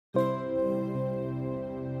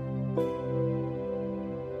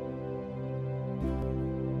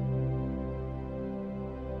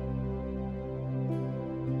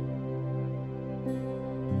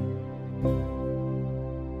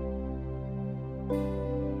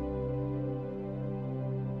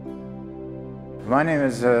My name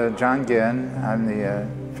is John Ginn. I'm the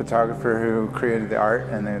photographer who created the art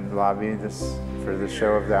in the lobby for the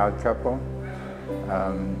show of The Odd Couple.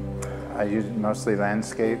 I use mostly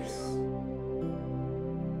landscapes.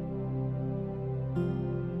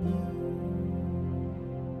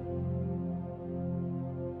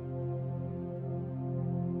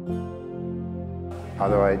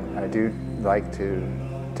 Although I do like to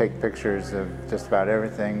take pictures of just about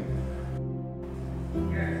everything.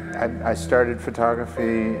 I started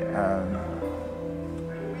photography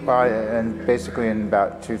and basically in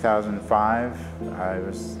about 2005. I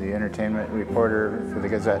was the entertainment reporter for the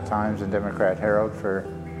Gazette-Times and Democrat Herald for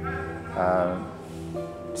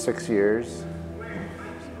 6 years.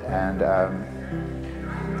 And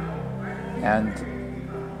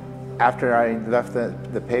after I left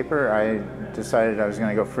the paper, I decided I was going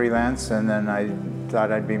to go freelance, and then I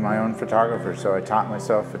thought I'd be my own photographer, so I taught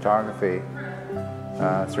myself photography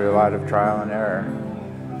through a lot of trial and error.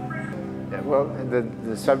 Well,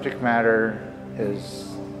 the subject matter is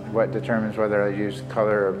what determines whether I use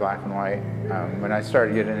color or black and white. When I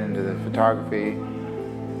started getting into the photography,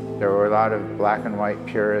 there were a lot of black and white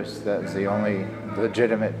purists. That was the only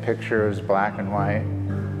legitimate picture was black and white.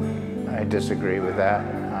 I disagree with that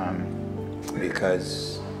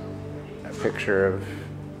because a picture of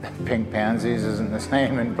pink pansies isn't the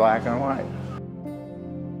same in black and white.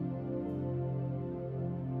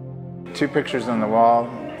 2 pictures on the wall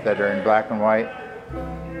that are in black and white.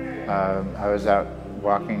 I was out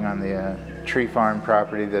walking on the tree farm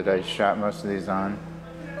property that I shot most of these on.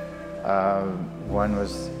 One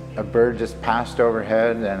was a bird just passed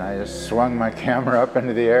overhead, and I just swung my camera up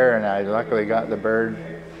into the air, and I luckily got the bird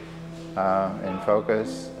in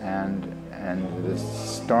focus. And the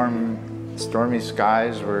stormy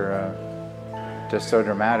skies were just so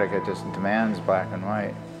dramatic, it just demands black and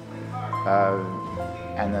white.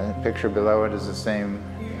 And the picture below it is the same,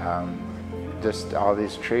 just all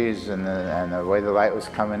these trees and the way the light was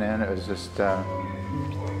coming in. It was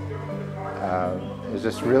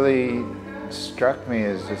just really struck me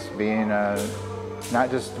as just being not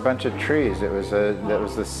just a bunch of trees. That was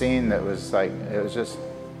the scene that was like, it was just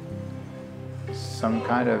some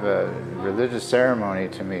kind of a religious ceremony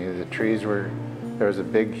to me. The trees there was a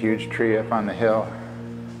big, huge tree up on the hill.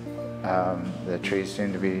 The trees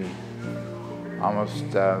seemed to be almost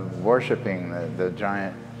worshiping the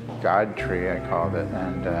giant God tree, I called it,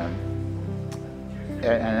 and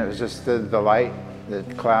it was just the light, the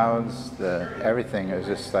clouds, everything. It was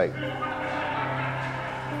just like,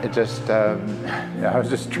 it just, I was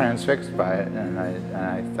just transfixed by it, and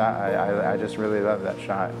I thought, I just really loved that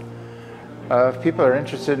shot. If people are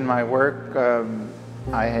interested in my work,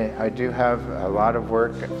 I do have a lot of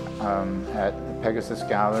work at the Pegasus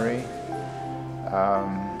Gallery.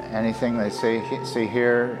 Anything they see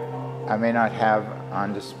here, I may not have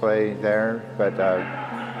on display there, but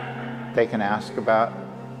they can ask about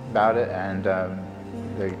it, and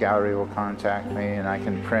the gallery will contact me, and I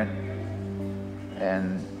can print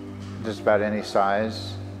in just about any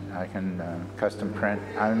size. I can custom print.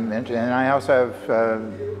 And I also have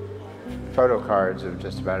photo cards of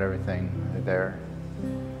just about everything there.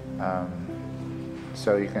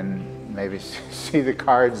 So you can maybe see the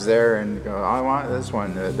cards there and go, oh, I want this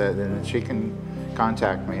one. Then she can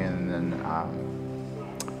contact me, and then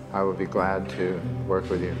I will be glad to work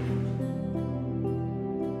with you.